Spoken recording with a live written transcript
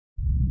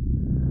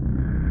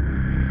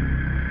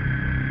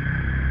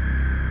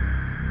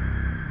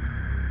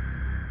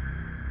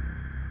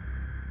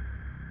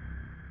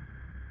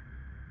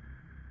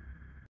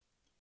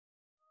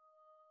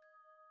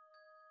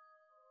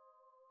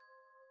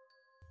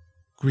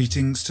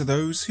Greetings to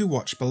those who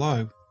watch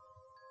below.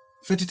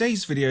 For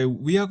today's video,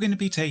 we are going to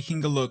be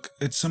taking a look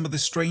at some of the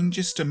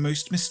strangest and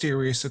most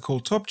mysterious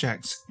occult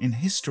objects in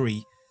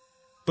history.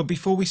 But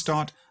before we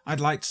start, I'd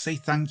like to say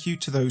thank you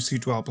to those who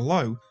dwell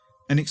below,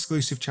 an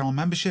exclusive channel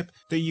membership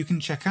that you can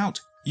check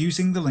out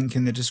using the link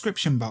in the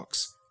description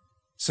box.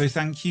 So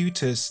thank you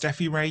to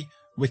Steffi Ray,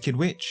 Wicked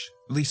Witch,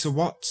 Lisa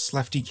Watts,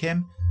 Lefty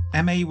Kim,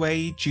 M.A.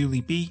 Way,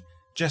 Julie B,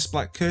 Jess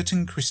Black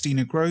Curtain,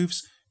 Christina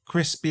Groves,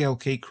 Chris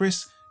BLK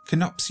Chris,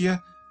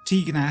 Canopsia,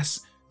 Tegan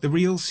S, The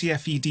Real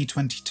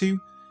CFED22,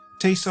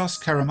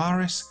 Tesos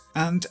Karamaris,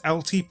 and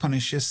LT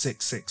Punisher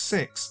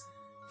 666.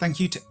 Thank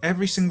you to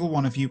every single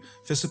one of you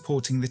for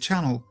supporting the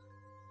channel.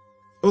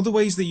 Other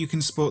ways that you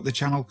can support the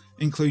channel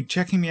include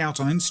checking me out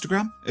on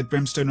Instagram at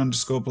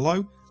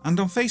brimstone_below and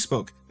on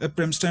Facebook at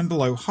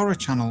brimstone_below horror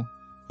channel.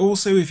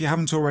 Also, if you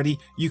haven't already,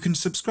 you can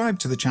subscribe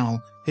to the channel,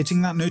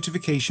 hitting that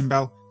notification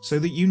bell so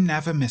that you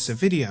never miss a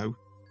video.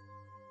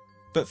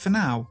 But for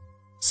now,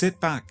 sit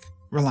back,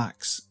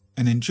 relax,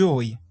 and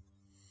enjoy.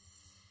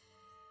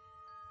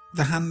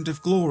 The Hand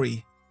of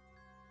Glory.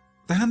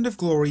 The Hand of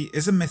Glory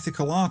is a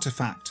mythical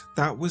artifact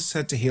that was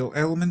said to heal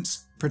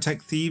ailments,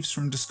 protect thieves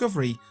from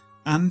discovery,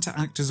 and to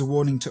act as a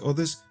warning to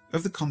others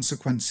of the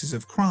consequences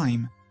of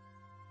crime.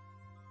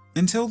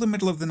 Until the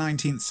middle of the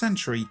 19th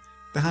century,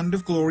 the Hand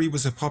of Glory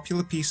was a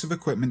popular piece of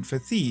equipment for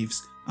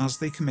thieves as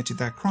they committed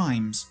their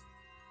crimes.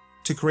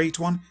 To create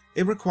one,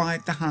 it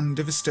required the hand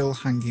of a still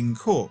hanging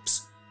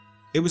corpse.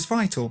 It was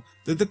vital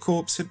that the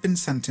corpse had been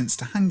sentenced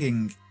to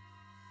hanging.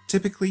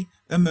 Typically,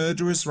 a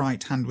murderer's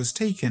right hand was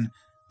taken,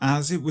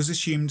 as it was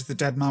assumed the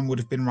dead man would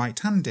have been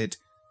right-handed.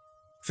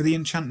 For the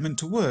enchantment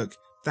to work,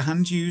 the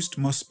hand used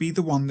must be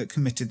the one that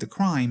committed the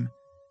crime.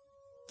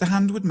 The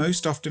hand would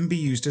most often be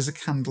used as a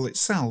candle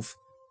itself,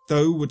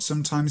 though would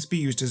sometimes be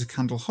used as a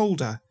candle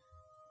holder.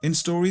 In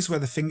stories where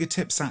the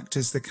fingertips act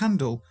as the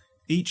candle,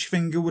 each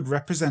finger would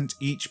represent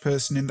each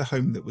person in the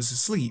home that was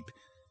asleep.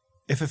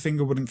 If a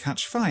finger wouldn't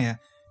catch fire,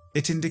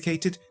 it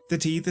indicated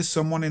that either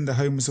someone in the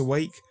home was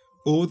awake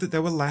or that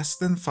there were less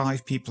than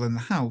 5 people in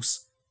the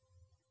house.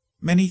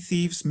 Many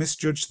thieves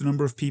misjudged the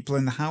number of people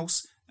in the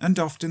house, and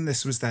often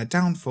this was their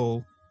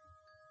downfall.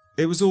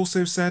 It was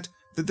also said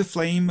that the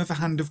flame of a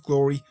Hand of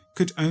Glory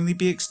could only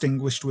be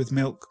extinguished with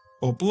milk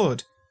or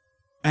blood.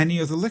 Any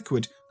other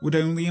liquid would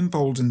only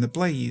embolden the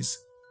blaze.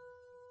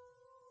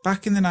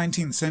 Back in the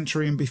 19th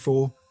century and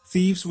before,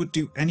 thieves would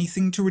do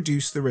anything to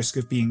reduce the risk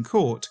of being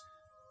caught.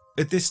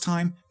 At this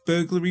time,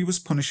 burglary was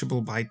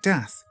punishable by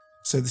death,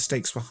 so the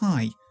stakes were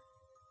high.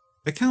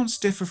 Accounts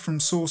differ from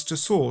source to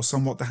source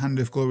on what the Hand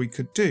of Glory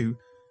could do,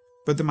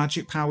 but the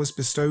magic powers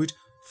bestowed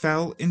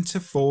fell into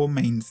 4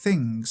 main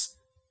things.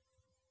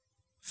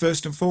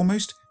 First and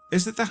foremost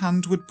is that the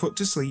hand would put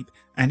to sleep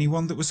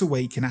anyone that was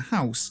awake in a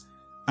house,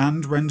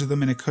 and render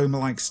them in a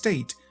coma-like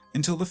state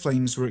until the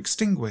flames were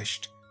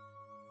extinguished.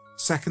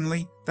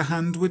 Secondly, the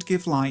hand would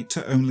give light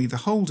to only the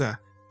holder,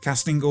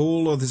 casting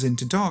all others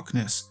into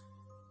darkness,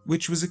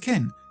 which was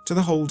akin to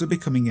the holder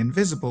becoming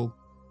invisible.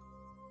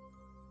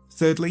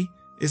 Thirdly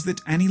is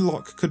that any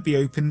lock could be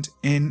opened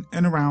in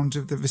and around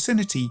the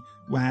vicinity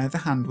where the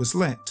hand was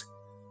lit.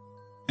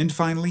 And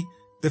finally,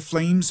 the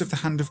flames of the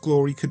Hand of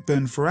Glory could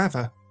burn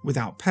forever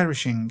without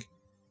perishing.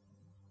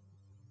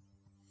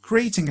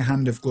 Creating a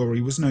Hand of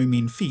Glory was no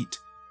mean feat.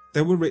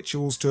 There were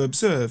rituals to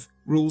observe,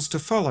 rules to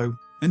follow,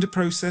 and a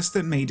process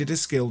that made it a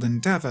skilled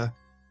endeavour.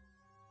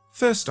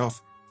 First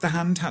off, the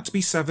hand had to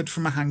be severed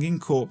from a hanging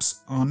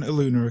corpse on a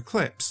lunar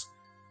eclipse.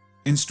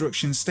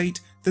 Instructions state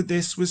that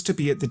this was to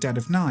be at the dead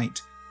of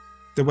night,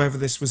 though whether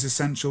this was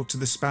essential to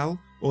the spell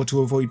or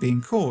to avoid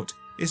being caught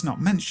is not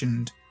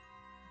mentioned.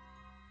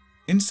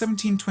 In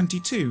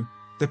 1722,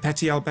 the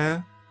Petit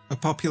Albert, a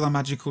popular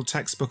magical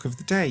textbook of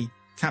the day,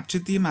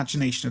 captured the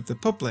imagination of the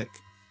public.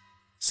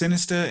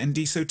 Sinister and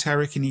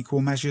esoteric in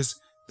equal measures,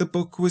 the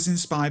book was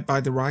inspired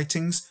by the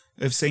writings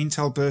of Saint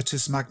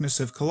Albertus Magnus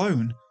of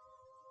Cologne.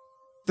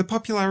 The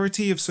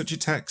popularity of such a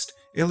text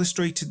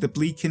illustrated the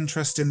bleak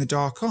interest in the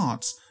dark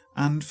arts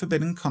and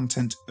forbidden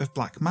content of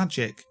black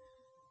magic.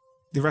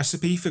 The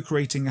recipe for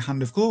creating a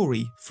Hand of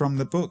Glory from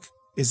the book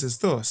is as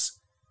thus.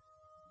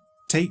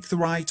 Take the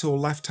right or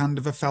left hand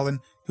of a felon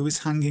who is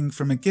hanging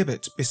from a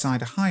gibbet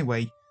beside a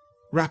highway,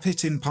 wrap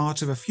it in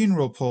part of a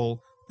funeral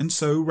pall, and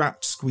so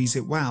wrapped squeeze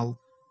it well.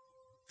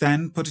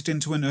 Then put it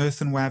into an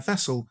earthenware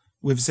vessel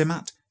with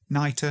zimat,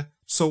 nitre,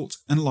 salt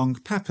and long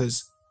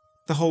peppers,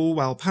 the whole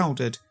well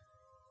powdered.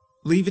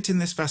 Leave it in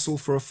this vessel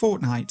for a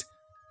fortnight,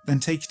 then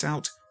take it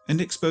out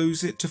and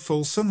expose it to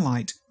full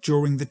sunlight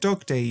during the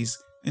dog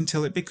days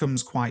until it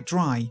becomes quite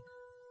dry.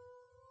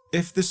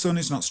 If the sun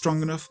is not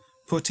strong enough,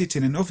 put it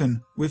in an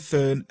oven with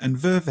fern and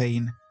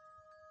vervain.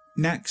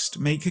 Next,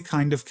 make a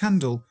kind of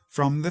candle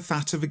from the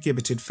fat of a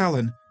gibbeted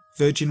felon,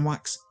 virgin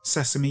wax,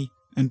 sesame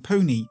and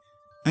pony,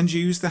 and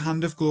use the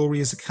Hand of Glory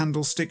as a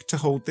candlestick to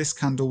hold this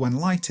candle when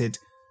lighted,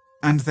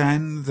 and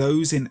then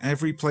those in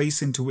every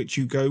place into which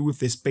you go with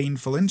this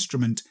baneful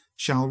instrument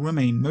shall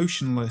remain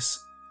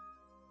motionless.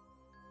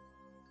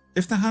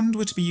 If the hand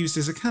were to be used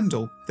as a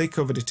candle, they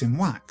covered it in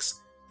wax.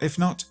 If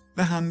not,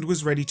 the hand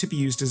was ready to be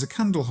used as a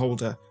candle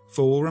holder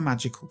for a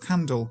magical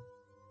candle.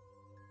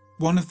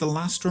 One of the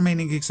last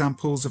remaining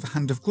examples of a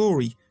Hand of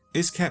Glory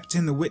is kept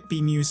in the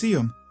Whitby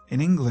Museum in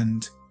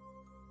England.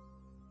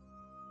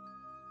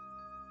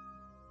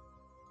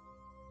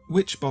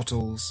 Witch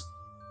bottles.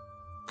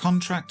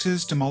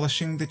 Contractors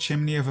demolishing the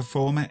chimney of a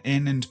former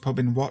inn and pub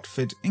in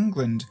Watford,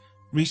 England,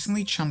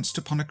 recently chanced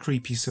upon a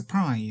creepy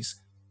surprise,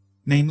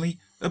 namely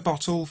a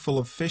bottle full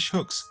of fish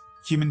hooks,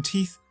 human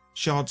teeth,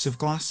 shards of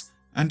glass,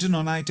 and an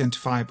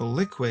unidentifiable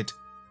liquid.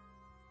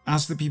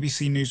 As the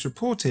BBC News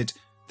reported,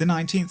 the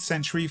 19th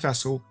century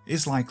vessel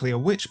is likely a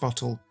witch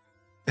bottle,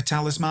 a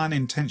talisman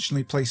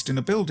intentionally placed in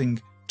a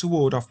building to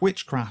ward off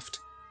witchcraft.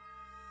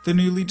 The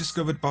newly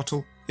discovered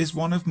bottle is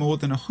one of more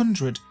than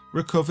 100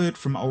 recovered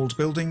from old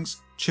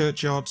buildings,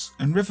 churchyards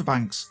and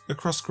riverbanks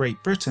across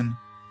Great Britain.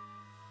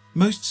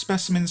 Most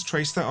specimens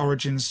trace their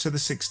origins to the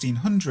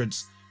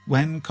 1600s,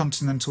 when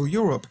continental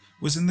Europe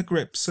was in the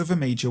grips of a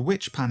major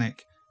witch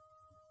panic.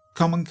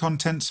 Common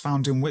contents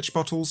found in witch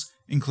bottles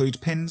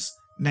include pins,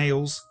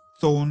 nails,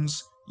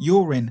 thorns,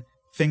 urine,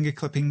 finger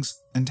clippings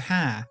and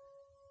hair.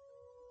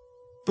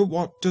 But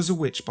what does a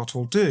witch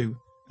bottle do,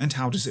 and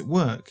how does it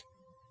work?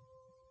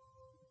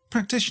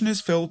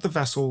 Practitioners filled the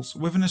vessels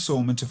with an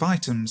assortment of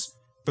items,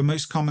 but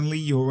most commonly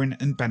urine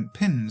and bent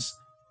pins.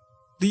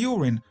 The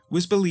urine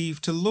was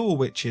believed to lure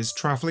witches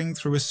travelling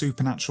through a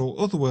supernatural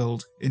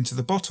otherworld into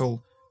the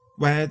bottle,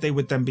 where they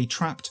would then be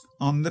trapped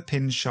on the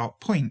pin's sharp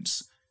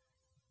points.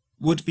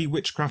 Would-be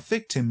witchcraft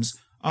victims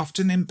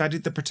often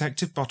embedded the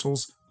protective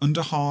bottles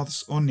under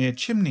hearths or near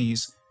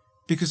chimneys,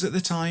 because at the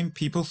time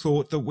people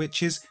thought that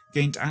witches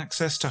gained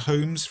access to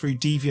homes through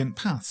deviant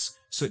paths,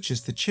 such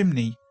as the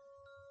chimney.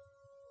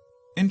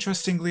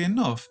 Interestingly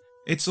enough,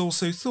 it's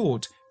also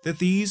thought that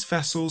these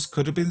vessels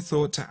could have been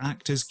thought to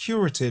act as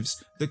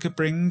curatives that could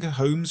bring a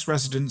home's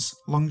residents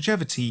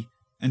longevity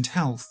and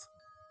health.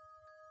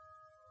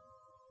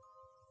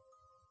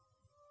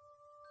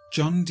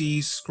 John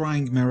Dee's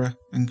scrying mirror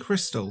and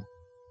crystal.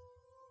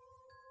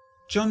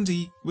 John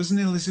Dee was an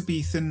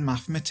Elizabethan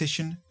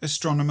mathematician,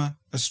 astronomer,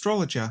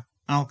 astrologer,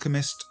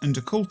 alchemist and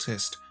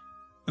occultist,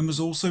 and was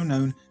also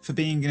known for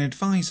being an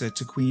advisor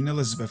to Queen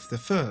Elizabeth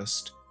I.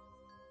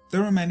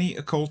 There are many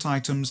occult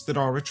items that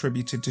are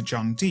attributed to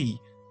John Dee,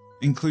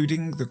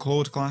 including the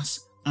clawed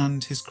glass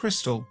and his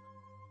crystal.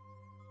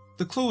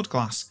 The clawed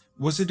glass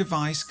was a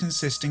device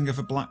consisting of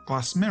a black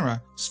glass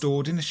mirror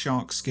stored in a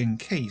shark skin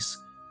case.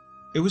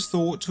 It was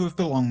thought to have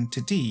belonged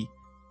to Dee.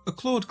 A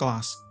clawed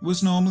glass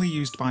was normally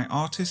used by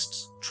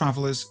artists,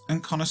 travellers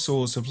and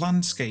connoisseurs of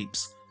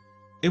landscapes.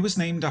 It was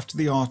named after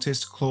the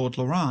artist Claude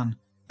Lorrain,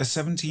 a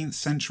 17th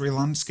century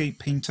landscape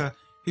painter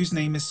whose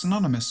name is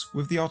synonymous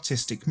with the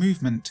artistic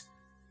movement.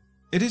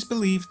 It is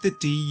believed that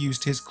Dee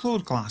used his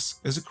clawed glass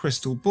as a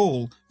crystal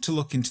ball to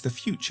look into the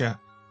future,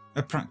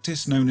 a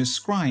practice known as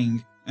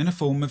scrying and a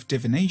form of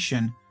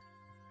divination.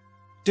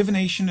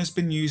 Divination has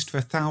been used for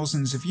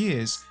thousands of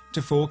years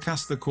to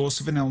forecast the course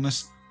of an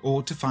illness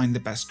or to find the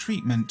best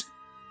treatment.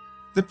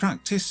 The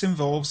practice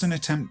involves an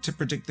attempt to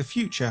predict the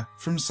future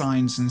from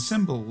signs and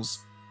symbols.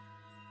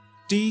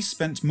 Dee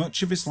spent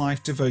much of his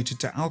life devoted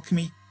to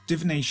alchemy,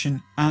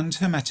 divination and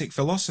hermetic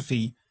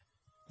philosophy.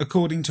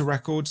 According to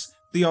records,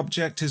 the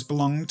object has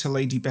belonged to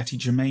Lady Betty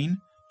Germain,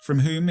 from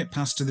whom it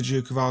passed to the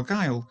Duke of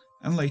Argyll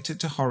and later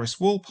to Horace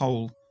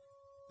Walpole.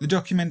 The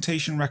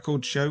documentation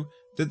records show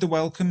that the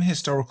Wellcome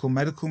Historical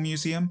Medical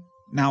Museum,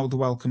 now the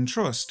Wellcome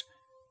Trust,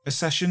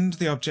 accessioned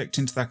the object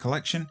into their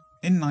collection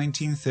in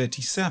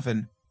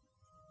 1937.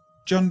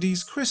 John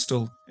Dee's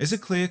crystal is a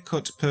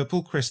clear-cut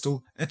purple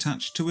crystal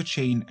attached to a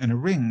chain and a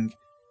ring.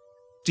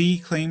 Dee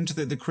claimed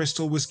that the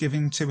crystal was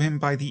given to him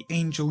by the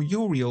angel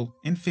Uriel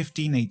in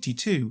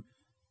 1582,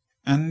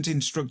 and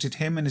instructed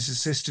him and his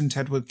assistant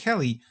Edward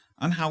Kelly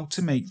on how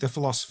to make the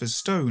Philosopher's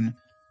Stone,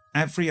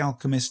 every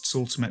alchemist's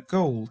ultimate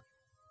goal.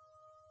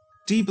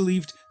 Dee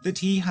believed that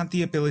he had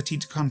the ability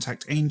to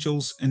contact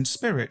angels and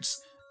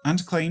spirits,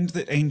 and claimed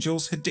that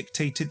angels had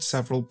dictated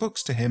several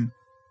books to him.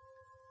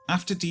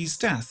 After Dee's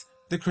death,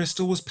 the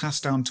crystal was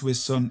passed down to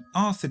his son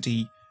Arthur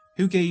Dee,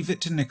 who gave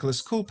it to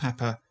Nicholas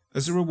Culpeper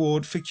as a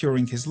reward for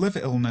curing his liver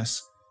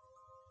illness.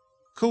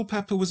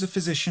 Culpeper was a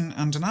physician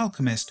and an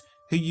alchemist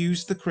who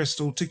used the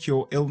crystal to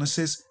cure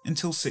illnesses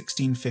until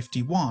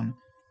 1651,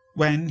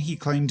 when he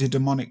claimed a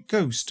demonic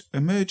ghost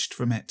emerged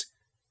from it.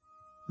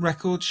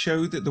 Records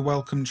show that the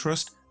Wellcome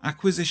Trust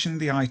acquisitioned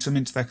the item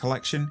into their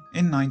collection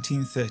in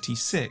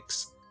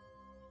 1936.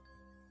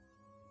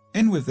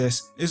 In with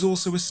this is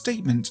also a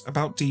statement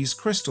about Dee's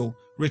crystal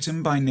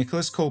written by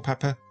Nicholas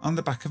Culpeper on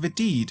the back of a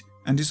deed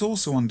and is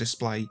also on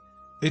display.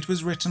 It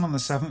was written on the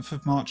 7th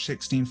of March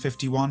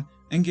 1651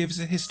 and gives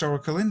a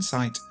historical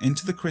insight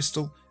into the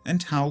crystal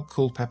and how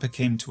Culpeper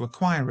came to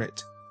acquire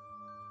it.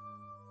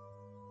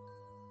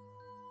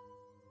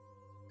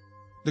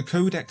 The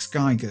Codex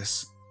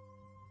Gigas.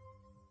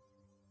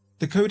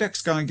 The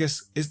Codex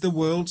Gigas is the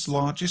world's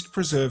largest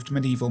preserved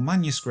medieval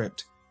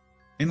manuscript.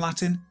 In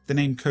Latin, the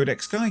name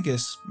Codex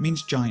Gigas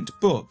means giant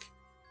book.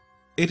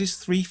 It is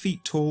 3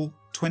 feet tall,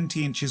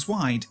 20 inches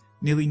wide,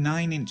 nearly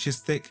 9 inches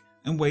thick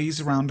and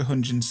weighs around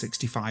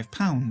 165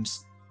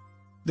 pounds.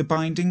 The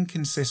binding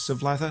consists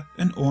of leather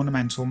and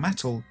ornamental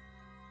metal.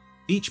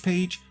 Each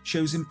page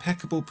shows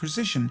impeccable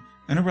precision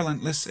and a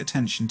relentless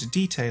attention to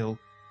detail.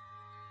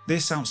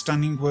 This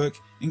outstanding work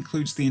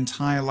includes the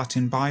entire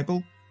Latin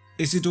Bible,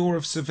 Isidore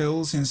of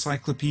Seville's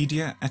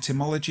Encyclopaedia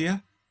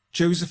Etymologia,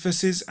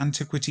 Josephus's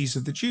Antiquities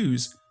of the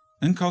Jews,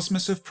 and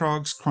Cosmas of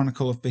Prague's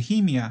Chronicle of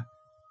Bohemia.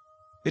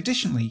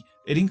 Additionally,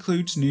 it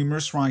includes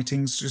numerous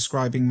writings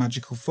describing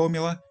magical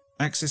formula,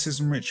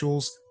 exorcism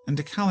rituals, and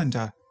a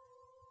calendar.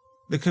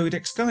 The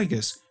Codex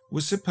Gigas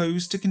was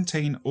supposed to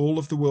contain all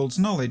of the world's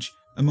knowledge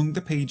among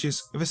the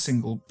pages of a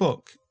single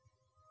book.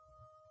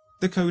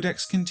 The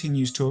Codex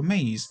continues to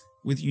amaze,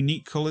 with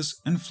unique colours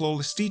and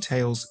flawless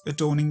details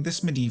adorning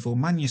this medieval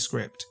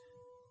manuscript.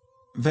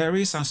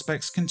 Various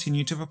aspects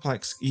continue to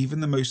perplex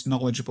even the most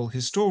knowledgeable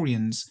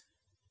historians.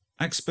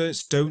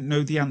 Experts don't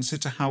know the answer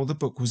to how the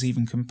book was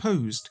even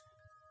composed.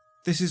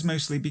 This is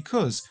mostly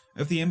because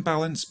of the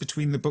imbalance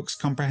between the book's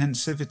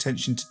comprehensive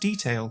attention to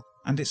detail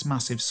and its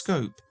massive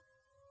scope.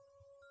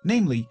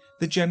 Namely,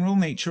 the general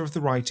nature of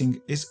the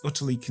writing is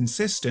utterly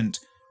consistent,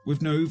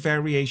 with no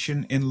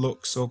variation in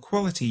looks or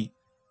quality.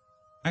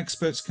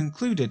 Experts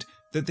concluded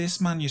that this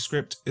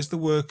manuscript is the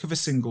work of a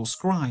single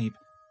scribe.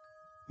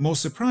 More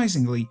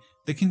surprisingly,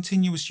 the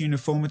continuous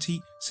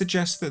uniformity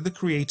suggests that the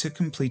creator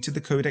completed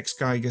the Codex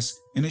Gigas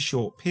in a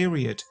short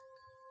period.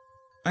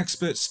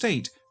 Experts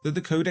state that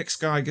the Codex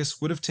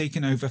Gigas would have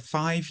taken over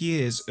 5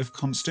 years of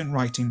constant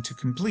writing to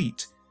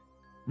complete.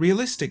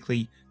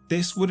 Realistically,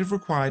 this would have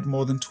required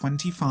more than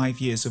 25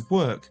 years of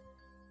work.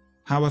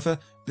 However,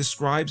 the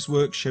scribe's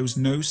work shows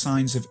no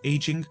signs of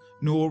aging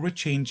nor a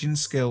change in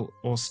skill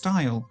or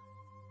style.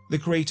 The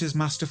creator's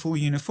masterful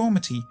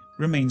uniformity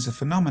remains a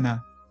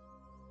phenomena.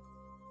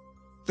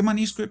 The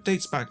manuscript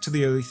dates back to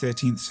the early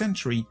 13th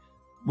century,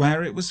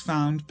 where it was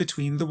found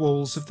between the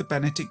walls of the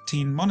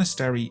Benedictine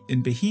monastery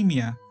in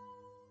Bohemia.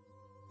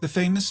 The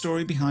famous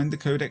story behind the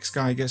Codex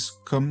Gigas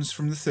comes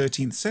from the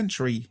 13th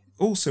century,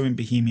 also in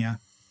Bohemia,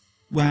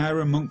 where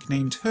a monk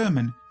named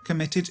Hermann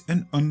committed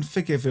an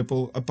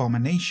unforgivable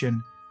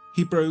abomination.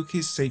 He broke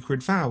his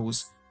sacred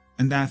vows,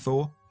 and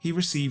therefore he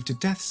received a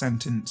death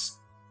sentence.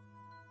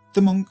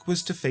 The monk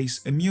was to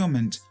face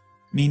immurement,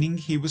 meaning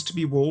he was to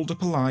be walled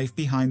up alive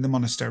behind the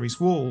monastery's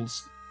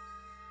walls.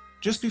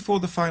 Just before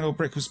the final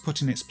brick was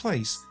put in its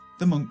place,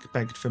 the monk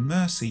begged for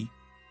mercy.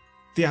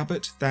 The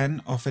abbot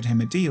then offered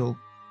him a deal.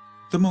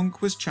 The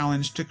monk was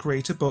challenged to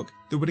create a book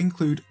that would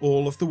include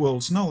all of the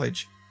world's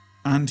knowledge,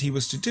 and he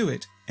was to do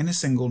it in a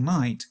single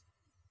night.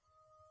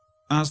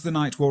 As the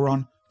night wore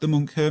on, the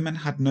monk Hermann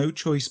had no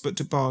choice but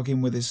to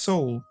bargain with his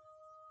soul.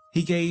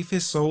 He gave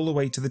his soul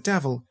away to the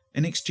devil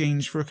in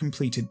exchange for a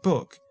completed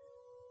book.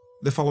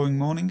 The following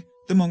morning,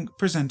 the monk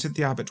presented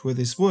the abbot with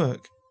his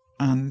work,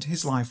 and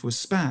his life was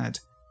spared.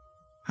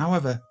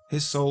 However,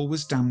 his soul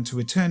was damned to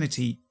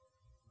eternity.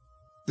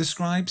 The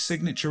scribe's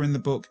signature in the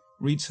book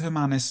reads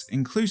Hermannus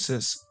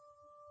Inclusus.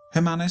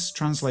 Hermannus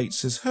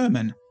translates as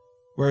Hermann,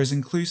 whereas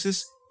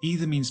Inclusus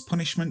either means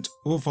punishment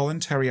or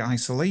voluntary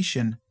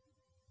isolation.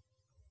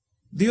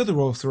 The other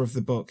author of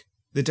the book,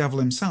 the devil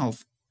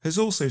himself, has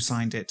also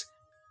signed it.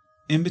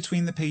 In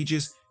between the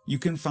pages, you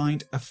can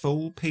find a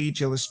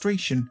full-page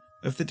illustration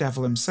of the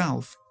devil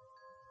himself.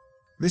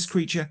 This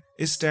creature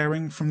is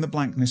staring from the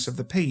blankness of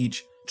the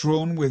page,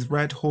 drawn with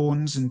red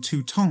horns and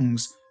 2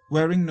 tongues,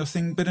 wearing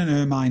nothing but an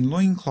ermine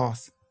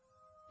loincloth.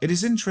 It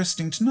is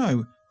interesting to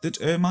know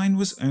that ermine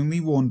was only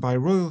worn by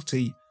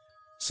royalty,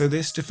 so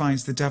this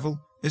defines the devil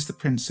as the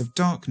Prince of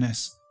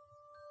Darkness.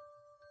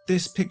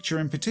 This picture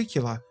in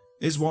particular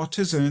is what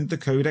has earned the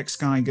Codex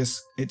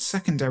Gigas its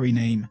secondary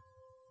name.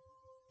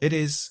 It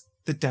is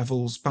the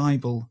Devil's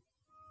Bible.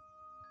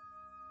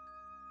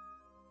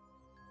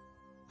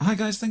 Hi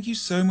guys, thank you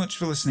so much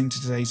for listening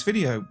to today's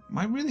video.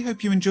 I really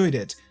hope you enjoyed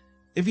it.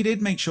 If you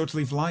did, make sure to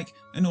leave a like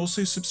and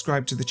also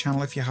subscribe to the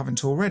channel if you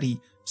haven't already,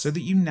 so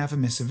that you never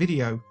miss a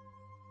video.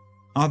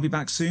 I'll be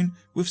back soon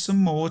with some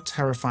more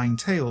terrifying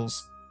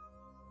tales.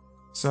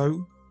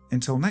 So,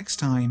 until next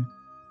time,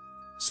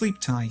 sleep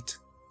tight.